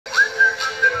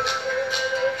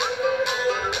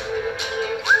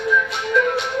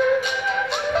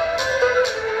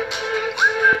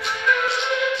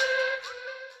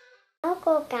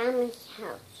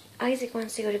Isaac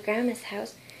wants to go to Grandma's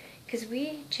house because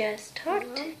we just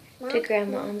talked to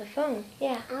Grandma on the phone.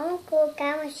 Yeah. I want to go to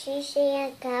Grandma Gigi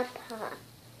and Grandpa.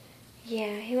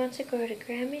 Yeah, he wants to go to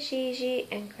Grandma Gigi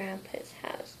and Grandpa's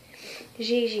house.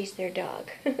 Gigi's their dog.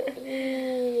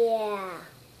 Yeah.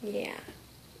 Yeah.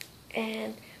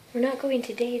 And we're not going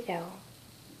today, though.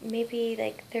 Maybe,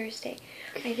 like, Thursday.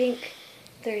 I think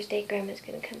Thursday Grandma's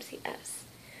going to come see us.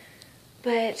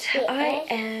 But I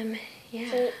am...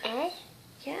 Yeah. See us?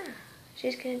 Yeah.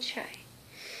 She's going to try.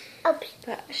 Oops.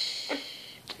 But, shh.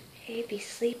 Baby's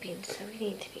sleeping, so we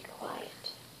need to be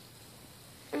quiet.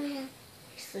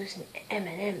 He's losing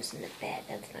M&Ms in the bed.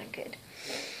 That's not good.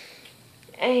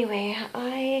 Anyway,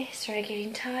 I started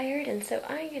getting tired, and so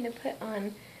I'm going to put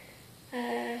on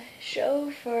a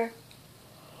show for...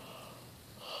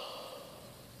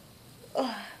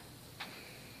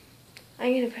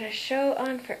 I'm going to put a show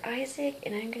on for Isaac,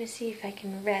 and I'm going to see if I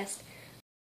can rest.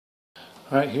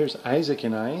 Alright, here's Isaac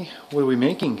and I. What are we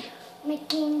making?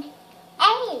 Making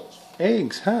eggs.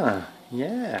 Eggs, huh?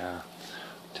 Yeah.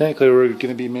 Technically, we're going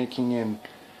to be making an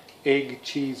egg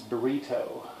cheese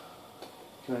burrito.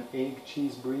 You want an egg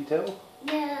cheese burrito?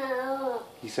 No.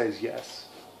 He says yes.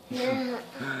 No.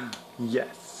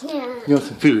 Yes. No. You want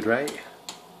some food, right? You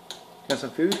want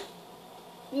some food?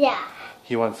 Yeah.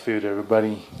 He wants food,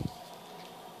 everybody.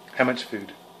 How much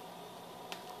food?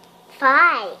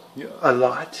 5. Yeah, a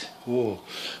lot. Whoa.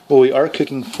 Well, we are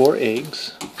cooking 4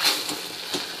 eggs.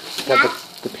 Got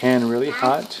the pan really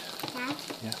hot.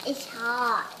 Yeah. It's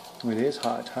hot. It is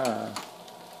hot, huh?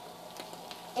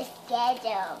 It's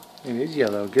yellow. It is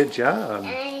yellow. Good job.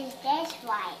 And it's this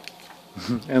white.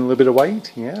 And a little bit of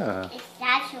white? Yeah. It's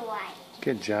that white.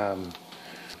 Good job.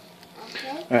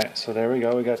 Okay. Alright, so there we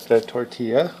go. We got the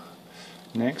tortilla.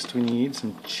 Next, we need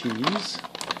some cheese.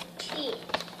 Cheese.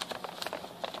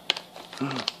 Do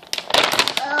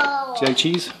Oh. you like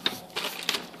cheese?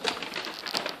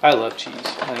 I love cheese.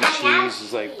 I think cheese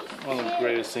is like one of the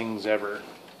greatest things ever.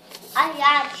 I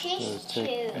got So cheese let's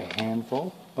take too. a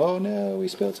handful. Oh no, we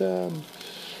spilled some.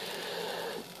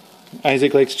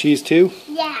 Isaac likes cheese too?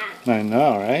 Yeah. I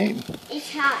know, right?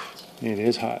 It's hot. It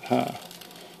is hot, huh?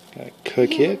 Gotta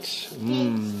cook it. So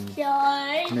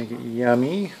Make it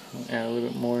yummy. Add a little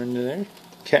bit more into there.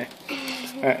 Okay.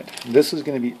 Alright, this is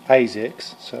going to be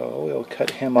Isaac's, so we'll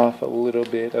cut him off a little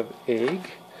bit of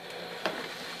egg.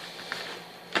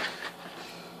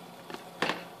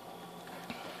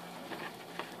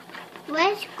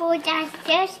 let's go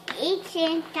downstairs, eat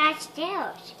in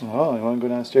downstairs. Oh, you want to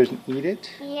go downstairs and eat it?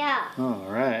 Yeah.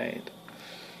 Alright.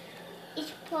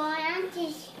 It's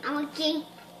important. I'm getting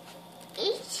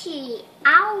itchy.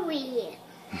 Owie.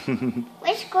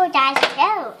 Let's go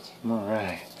downstairs.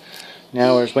 Alright.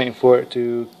 Now we're just waiting for it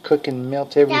to cook and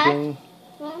melt everything.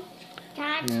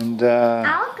 Dad, And,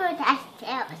 I'll go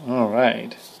downstairs.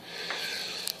 alright.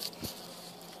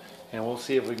 And we'll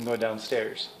see if we can go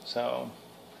downstairs. So,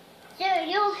 So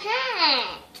you can.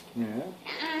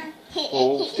 yeah.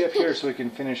 Well, we'll stay up here so we can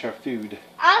finish our food.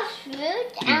 I'll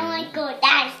shoot. I want to go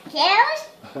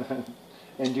downstairs.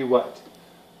 And do what?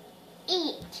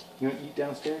 Eat. You want to eat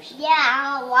downstairs? Yeah,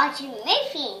 I'll watch a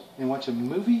movie. And watch a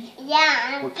movie?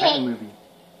 Yeah, What kind of movie?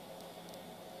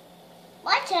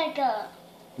 Watch a go.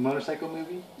 Motorcycle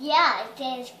movie? Yeah,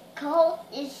 it's cold.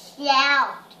 It's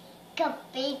loud.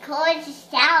 Because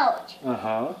it's loud.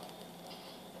 Uh-huh.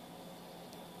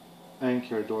 I think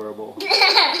you're adorable.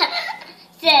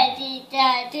 Silly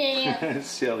daddy.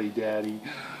 Silly daddy.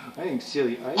 I think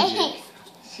silly Isaac.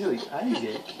 Silly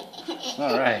Isaac.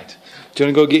 Alright. Do you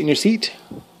want to go get in your seat?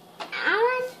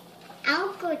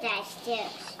 I'll go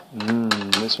downstairs.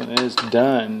 This one is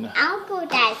done. I'll go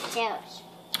downstairs.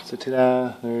 So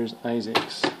ta-da, there's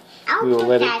Isaac's. I'll We will go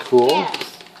let it cool.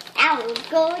 downstairs. I will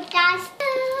go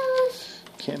downstairs.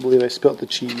 Can't believe I spilt the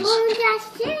cheese. Go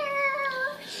downstairs.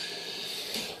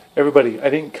 Everybody, I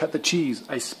didn't cut the cheese.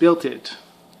 I spilt it.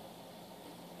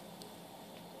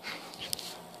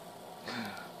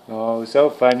 Oh, so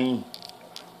funny.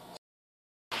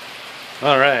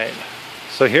 Alright,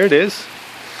 so here it is.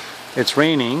 It's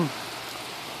raining.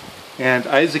 And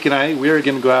Isaac and I, we're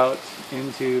going to go out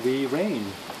into the rain.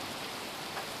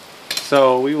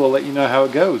 So we will let you know how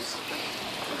it goes. Do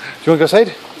you want to go outside?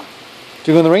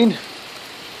 Do you go in the rain?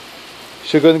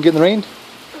 Should we go and get in the rain? Do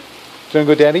you want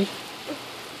to go, Daddy?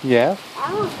 Yeah?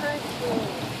 I will hurt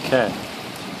you. Okay.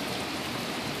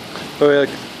 Oh, look.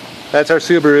 That's our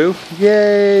Subaru.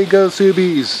 Yay, go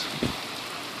Subies!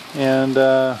 And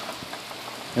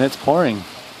it's pouring.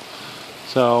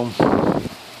 So,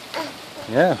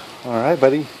 yeah. All right,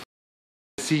 buddy.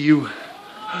 See you.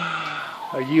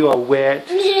 Are you all wet?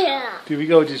 Yeah. Do we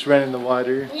go just run in the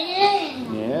water?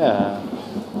 Yeah. Yeah.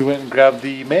 We went and grabbed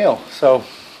the mail, so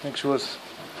actually was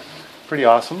pretty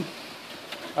awesome.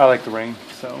 I like the rain,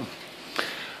 so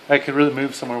I could really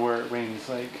move somewhere where it rains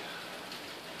like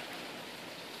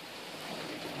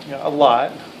a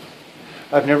lot.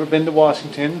 I've never been to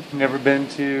Washington, never been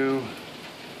to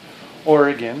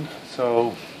Oregon,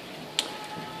 so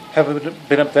haven't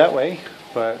been up that way,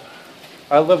 but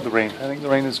I love the rain. I think the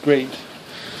rain is great.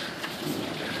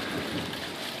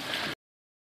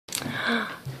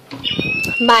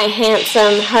 My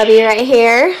handsome hubby right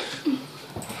here.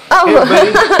 Oh,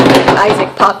 Hey,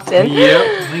 Isaac popped in.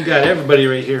 Yep, we got everybody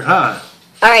right here, huh?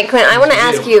 All right, Clint, I want to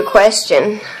ask you a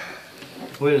question.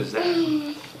 What is that?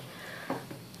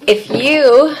 If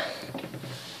you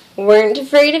weren't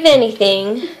afraid of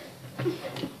anything,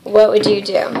 what would you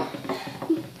do?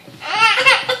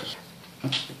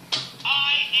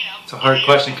 It's a hard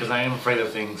question because I am afraid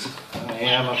of things. I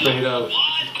am afraid of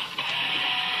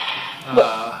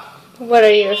What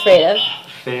are you afraid of?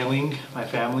 failing my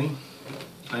family.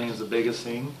 I think it's the biggest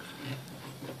thing.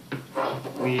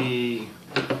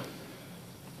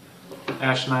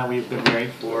 Ash and I, we've been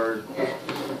married for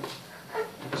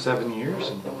 7 years,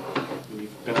 and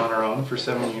we've been on our own for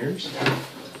 7 years.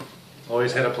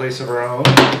 Always had a place of our own.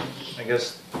 I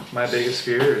guess my biggest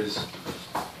fear is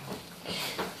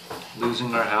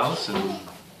losing our house and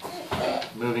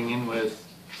moving in with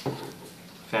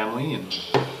family, and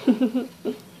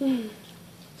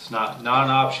it's not an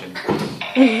option.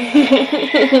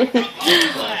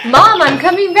 Mom, I'm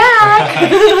coming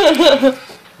back.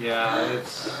 Yeah,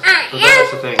 but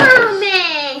that's the thing.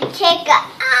 Take it off.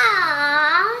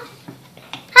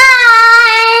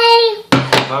 Hi.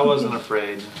 I wasn't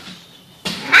afraid.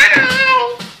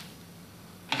 Hi.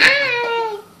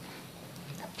 Hi.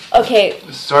 Okay.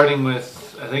 Starting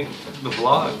with, I think, the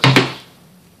vlogs.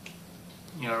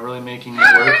 Really making it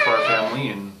work for our family,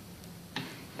 and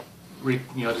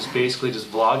just basically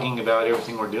just vlogging about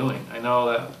everything we're doing. I know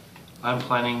that I'm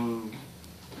planning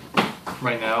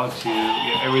right now to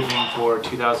get everything for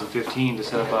 2015 to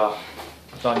set up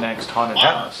the next haunted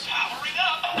house.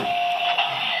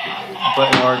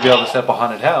 But in order to be able to set up a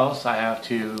haunted house, I have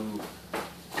to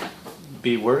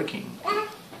be working.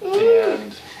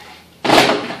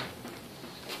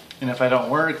 And if I don't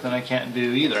work, then I can't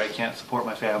do either. I can't support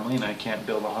my family, and I can't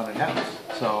build a haunted house.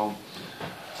 So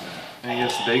I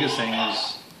guess the biggest thing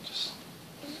is just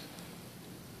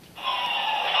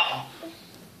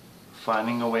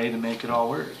finding a way to make it all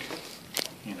work.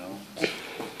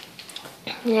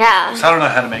 Yeah. So I don't know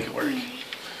how to make it work.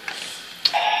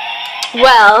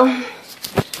 Well,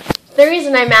 the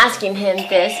reason I'm asking him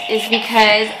this is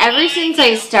because ever since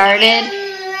I started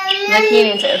looking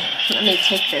into... Let me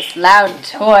take this loud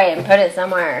toy and put it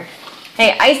somewhere.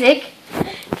 Hey, Isaac.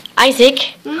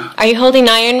 Isaac, are you holding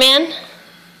Iron Man?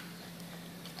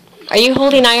 Are you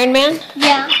holding Iron Man?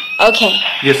 Yeah. Okay.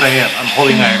 Yes, I am. I'm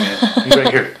holding Iron Man. He's right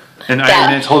here. And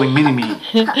Iron Man's holding Mini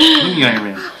Iron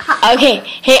Man. Okay.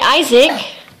 Hey, Isaac,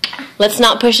 let's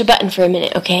not push a button for a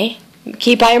minute, okay?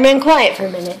 Keep Iron Man quiet for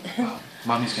a minute.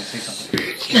 Mommy's going to say something.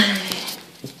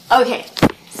 Okay,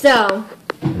 so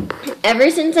ever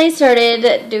since I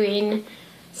started doing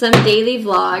some daily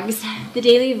vlogs, the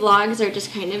daily vlogs are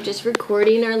just kind of just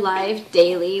recording our life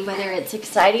daily, whether it's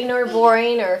exciting or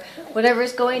boring or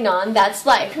whatever's going on. That's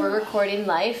life. We're recording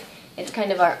life. It's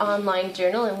kind of our online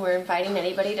journal, and we're inviting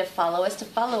anybody to follow us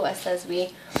as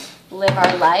we live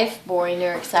our life, boring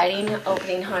or exciting,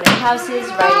 opening haunted houses,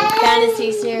 writing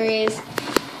fantasy series,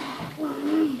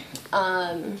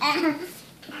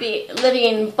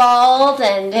 living bald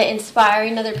and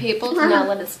inspiring other people to not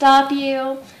let it stop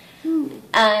you.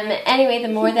 Anyway, the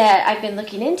more that I've been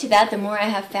looking into that, the more I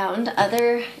have found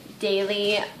other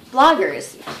daily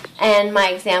vloggers. And my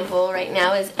example right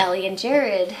now is Ellie and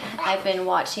Jared. I've been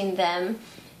watching them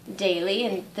daily,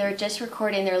 and they're just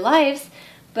recording their lives,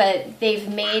 but they've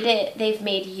made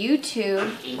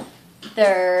YouTube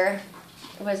their,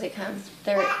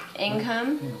 their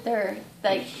income,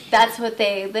 that's what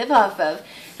they live off of.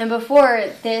 And before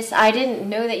this, I didn't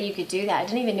know that you could do that. I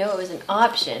didn't even know it was an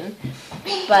option.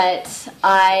 But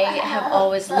I have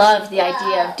always loved the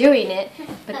idea of doing it,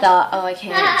 but thought, oh, I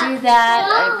can't do that.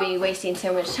 I'd be wasting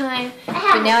so much time.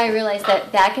 But now I realize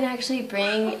that that can actually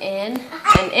bring in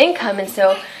an income, and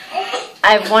so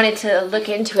I wanted to look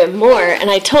into it more. And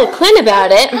I told Clint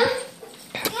about it.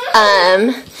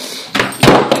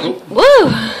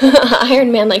 Woo!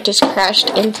 Iron Man just crashed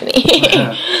into me.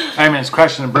 Iron Man's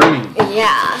crashing and burning.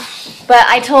 Yeah. But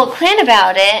I told Clint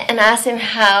about it and asked him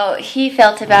how he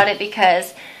felt about it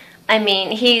because,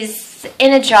 he's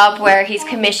in a job where he's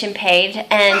commission paid,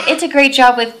 and it's a great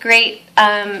job with great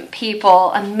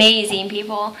people, amazing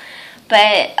people.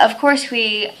 But of course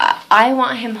I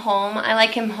want him home. I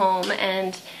like him home,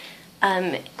 and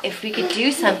if we could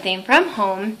do something from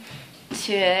home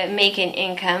to make an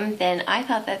income, then I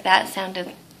thought that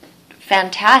sounded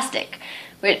fantastic.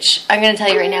 Which I'm going to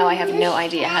tell you right now, I have no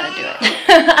idea how to do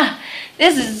it.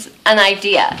 This is an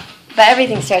idea, but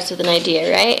everything starts with an idea,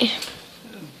 right?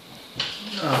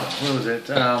 Oh, what was it?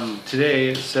 Today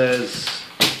it says.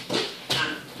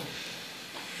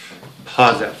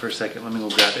 Pause that for a second. Let me go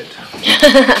grab it.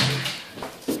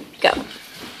 Go.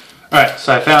 All right,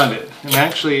 so I found it, and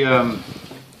actually,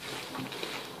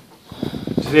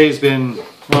 today's been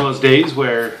one of those days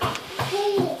where,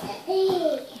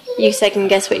 you second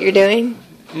guess what you're doing?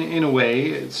 in a way,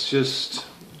 it's just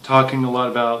talking a lot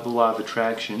about the law of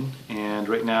attraction. And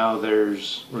right now,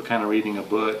 we're kind of reading a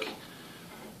book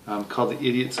called The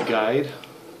Idiot's Guide,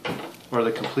 or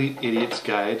The Complete Idiot's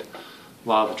Guide.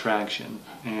 Law of Attraction.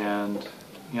 And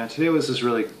today was just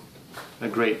really a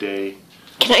great day.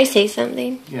 Can I say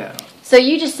something? Yeah. So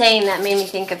you just saying that made me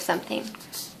think of something.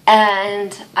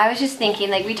 And I was just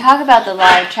thinking, like, we talk about the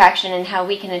law of attraction and how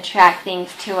we can attract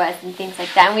things to us and things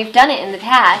like that. And we've done it in the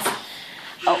past.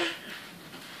 Oh,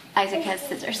 Isaac has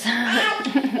scissors.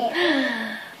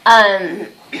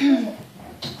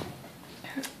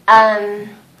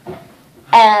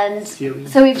 And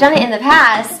so we've done it in the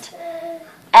past.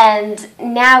 And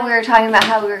now we were talking about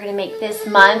how we were going to make this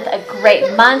month a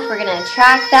great month. We're going to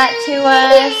attract that to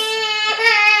us.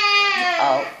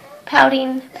 Oh,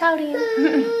 pouting.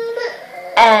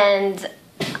 And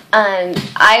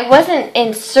I wasn't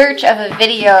in search of a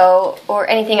video or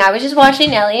anything. I was just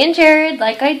watching Ellie and Jared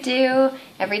like I do.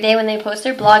 Every day when they post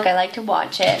their blog, I like to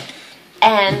watch it.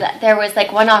 And there was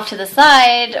like one off to the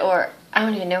side, or I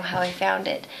don't even know how I found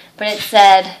it. But it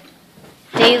said,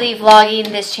 daily vlogging,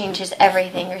 this changes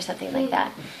everything, or something like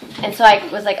that. And so I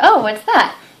was like, oh, what's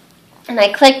that? And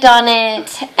I clicked on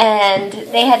it, and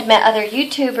they had met other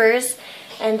YouTubers,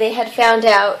 and they had found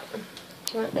out,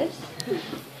 do you want this?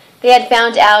 They had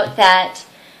found out that,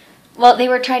 well, they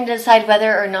were trying to decide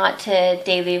whether or not to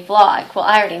daily vlog. Well,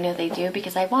 I already know they do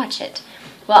because I watch it.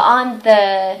 Well, on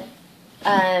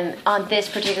this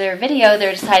particular video,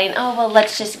 they're deciding, oh, well,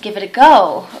 let's just give it a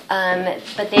go.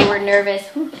 But they were nervous.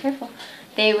 Ooh, careful.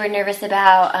 They were nervous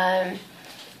about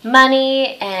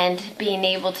money and being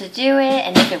able to do it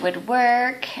and if it would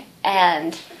work.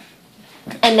 And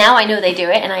now I know they do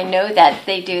it, and I know that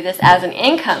they do this as an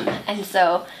income. And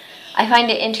so I find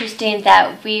it interesting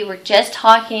that we were just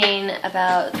talking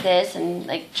about this and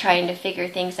like trying to figure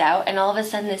things out, and all of a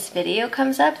sudden this video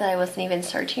comes up that I wasn't even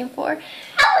searching for.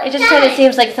 It just kind of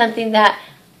seems like something that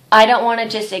I don't want to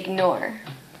just ignore.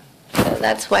 So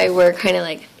that's why we're kind of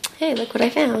like, hey, look what I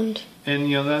found.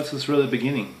 And that's just really the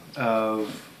beginning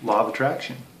of law of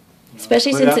attraction.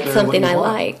 Especially since it's something I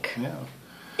like.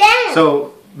 Yeah.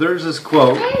 So there's this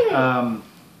quote.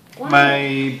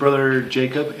 My brother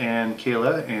Jacob and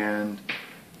Kayla and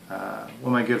one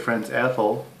of my good friends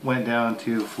Ethel went down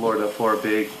to Florida for a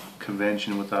big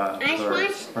convention with our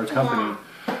company.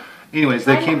 Anyways,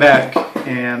 they came back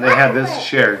and they had this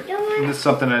shared. And this is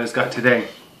something I just got today.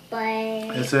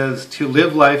 It says, to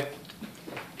live life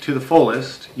to the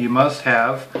fullest, you must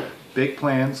have big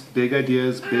plans, big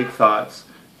ideas, big thoughts,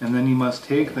 and then you must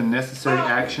take the necessary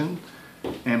action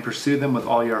and pursue them with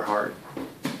all your heart.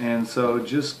 And so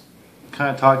just kind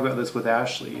of talk about this with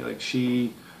Ashley. Like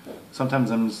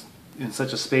sometimes I'm in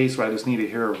such a space where I just need to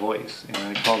hear her voice. And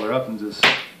I called her up and just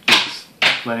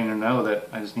letting her know that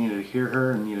I just needed to hear her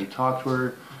and needed to talk to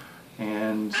her.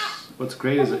 And what's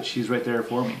great is that she's right there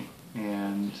for me.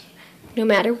 And no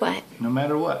matter what. No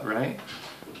matter what, right?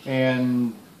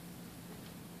 And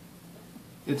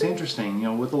it's interesting,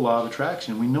 with the law of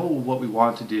attraction, we know what we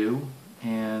want to do,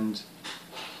 and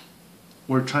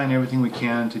we're trying everything we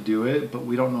can to do it, but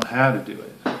we don't know how to do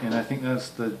it. And I think that's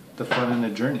the fun in the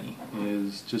journey,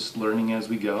 is just learning as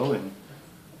we go and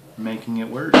making it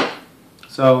work.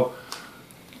 So,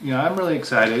 I'm really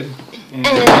excited.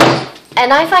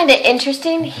 And I find it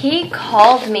interesting, he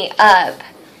called me up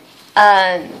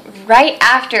right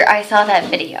after I saw that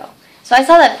video. So I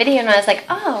saw that video and I was like,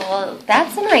 oh, well,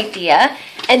 that's an idea.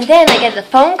 And then I get the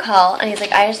phone call and he's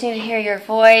like, I just need to hear your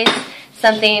voice.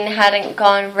 Something hadn't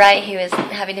gone right. He was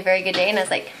having a very good day. And I was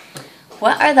like,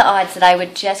 what are the odds that I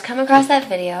would just come across that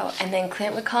video and then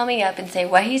Clint would call me up and say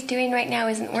what he's doing right now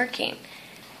isn't working?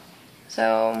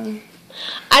 So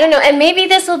I don't know. And maybe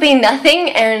this will be nothing,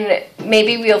 and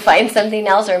maybe we'll find something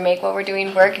else or make what we're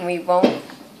doing work, and we won't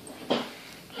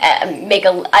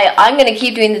I'm going to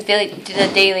keep doing the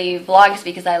daily vlogs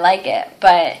because I like it,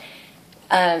 but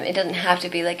it doesn't have to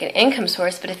be like an income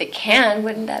source. But if it can,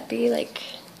 wouldn't that be like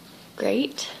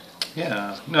great?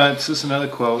 Yeah. No, it's just another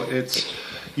quote. It's,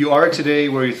 you are today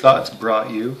where your thoughts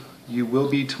brought you. You will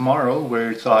be tomorrow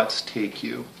where your thoughts take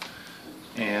you.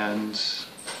 And,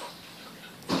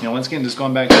 you know, once again, just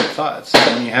going back to the thoughts.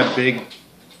 When you have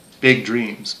big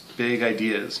dreams, big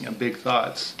ideas, you know, big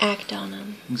thoughts. Act on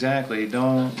them. Exactly.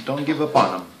 Don't give up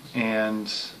on them. And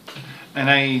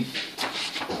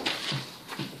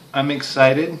I'm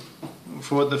excited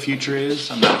for what the future is.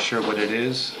 I'm not sure what it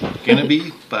is gonna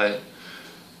be, but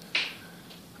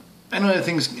I know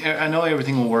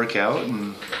everything will work out,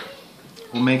 and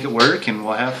we'll make it work, and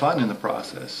we'll have fun in the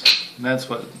process. And that's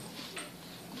what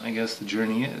I guess the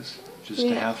journey is, just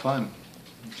to have fun.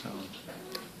 So.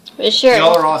 For sure.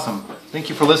 Y'all are awesome. Thank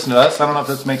you for listening to us. I don't know if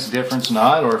this makes a difference or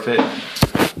not, or if it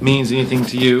means anything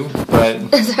to you, but...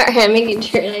 Sorry, I'm making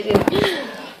sure I didn't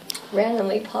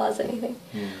randomly pause anything.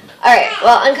 Yeah. Alright,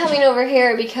 well, I'm coming over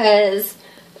here because,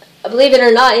 believe it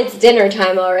or not, it's dinner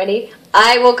time already.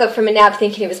 I woke up from a nap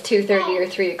thinking it was 2:30 or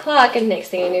 3 o'clock, and next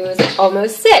thing I knew it was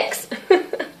almost 6.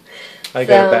 I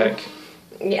got it back.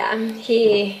 Yeah,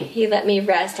 he let me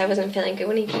rest. I wasn't feeling good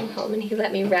when he came home, and he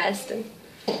let me rest, and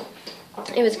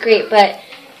it was great, but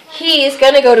he's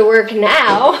going to go to work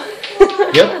now.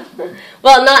 Yep.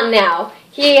 Well, not now.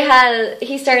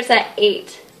 He starts at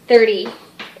 8:30.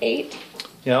 8?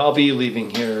 Yeah, I'll be leaving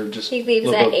here just he leaves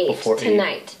a little at 8 before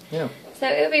tonight. 8. Yeah. So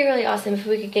it would be really awesome if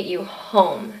we could get you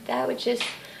home. That would just...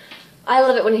 I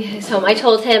love it when he's home. I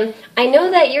told him, I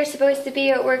know that you're supposed to be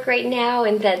at work right now,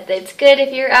 and that it's good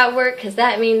if you're at work, because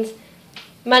that means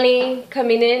money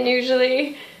coming in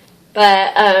usually.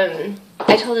 But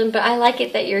I told him, but I like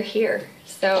it that you're here.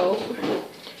 So...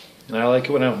 And I like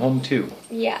it when I'm home too.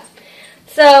 Yeah.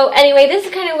 So anyway, this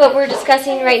is kind of what we're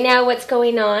discussing right now, what's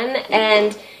going on,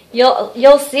 and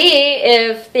you'll see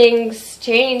if things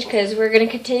change, because we're going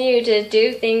to continue to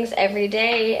do things every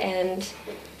day, and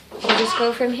we'll just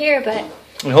go from here. But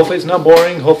and hopefully it's not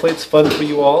boring. Hopefully it's fun for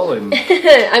you all. And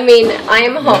I mean, I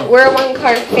am home. We're a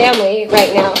one-car family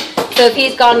right now, so if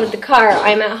he's gone with the car,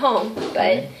 I'm at home.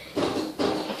 But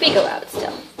we go out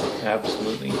still.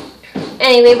 Absolutely.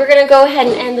 Anyway, we're going to go ahead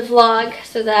and end the vlog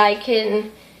so that I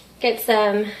can get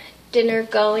some dinner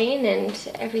going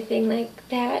and everything like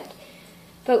that.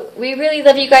 But we really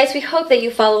love you guys. We hope that you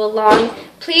follow along.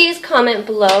 Please comment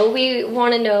below. We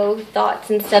want to know thoughts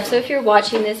and stuff. So if you're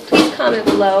watching this, please comment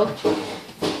below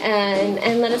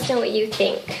and let us know what you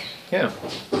think. Yeah,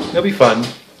 it'll be fun.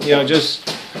 You know, just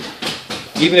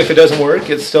even if it doesn't work,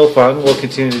 it's still fun. We'll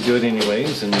continue to do it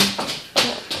anyways. And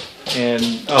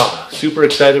super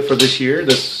excited for this year,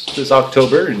 this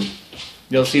October, and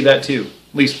you'll see that too.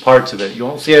 At least parts of it. You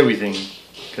won't see everything.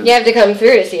 You have to come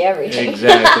through to see everything.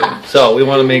 Exactly. So we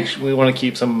want to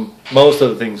keep most of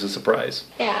the things a surprise.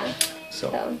 Yeah.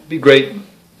 So be great.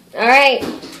 All right.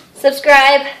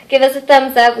 Subscribe. Give us a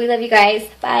thumbs up. We love you guys.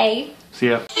 Bye. See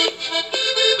ya.